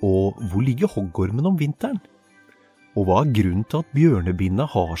 Og hvor ligger hoggormen om vinteren? Og hva er grunnen til at bjørnebinna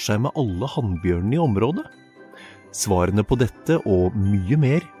har seg med alle hannbjørnene i området? Svarene på dette og mye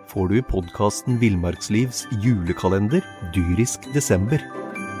mer får du i podcasten Villmarkslivs julekalender Dyrisk desember,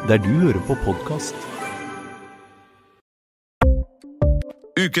 der du hører på podcast.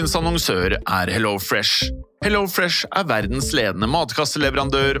 Ukens annonsør er HelloFresh. HelloFresh er verdens ledende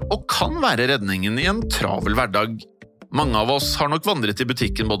matkasseleverandør og kan være redningen i en travel hverdag. Mange av oss har nok vandret i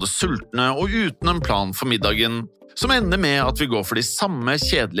butikken både sultne og uten en plan for middagen, som ender med at vi går for de samme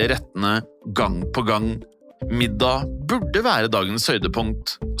kjedelige rettene gang på gang. Middag burde være dagens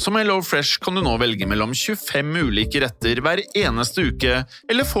høydepunkt. Som HelloFresh kan du nå velge mellom 25 ulike retter hver eneste uke,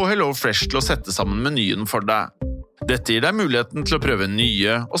 eller få HelloFresh til å sette sammen menyen for deg. Dette gir deg muligheten til å prøve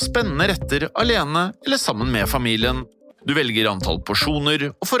nye og spennende retter alene eller sammen med familien. Du velger antall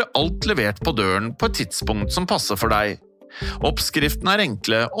porsjoner og får alt levert på døren på et tidspunkt som passer for deg. Oppskriftene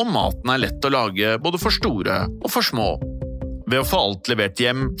enkle, og maten lett å lage både for store og for små. Ved å få alt levert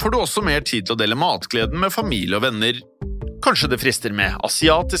hjem får du også mer tid til å dele matgleden med familie og venner. Kanskje det frister med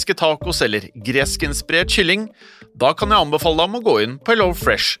asiatiske tacos eller greskinspirert kylling? Da kan jeg anbefale deg om å gå inn på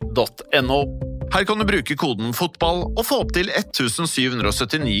hellofresh.no. Her kan du bruke koden FOTBALL og få opp til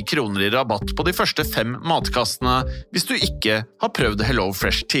 1779 kroner i rabatt på de første 5 matkastene hvis du ikke har prøvd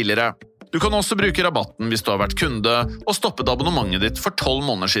HelloFresh tidligere. Du kan også bruke rabatten hvis du har vært kunde og stoppet abonnementet ditt for 12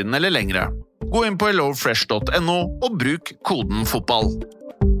 måneder siden eller lengre. Gå inn på hellofresh.no og bruk koden FOTBALL.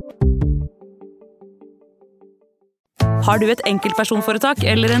 Har du et enkeltpersonforetak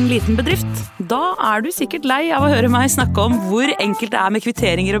eller en liten bedrift? Da du sikkert lei av å høre meg snakke om hvor enkelt det med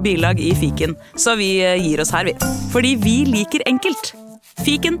kvitteringer og bilag i fiken. Så vi gir oss her, vi. Fordi vi liker enkelt.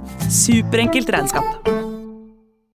 Fiken, superenkelt regnskap.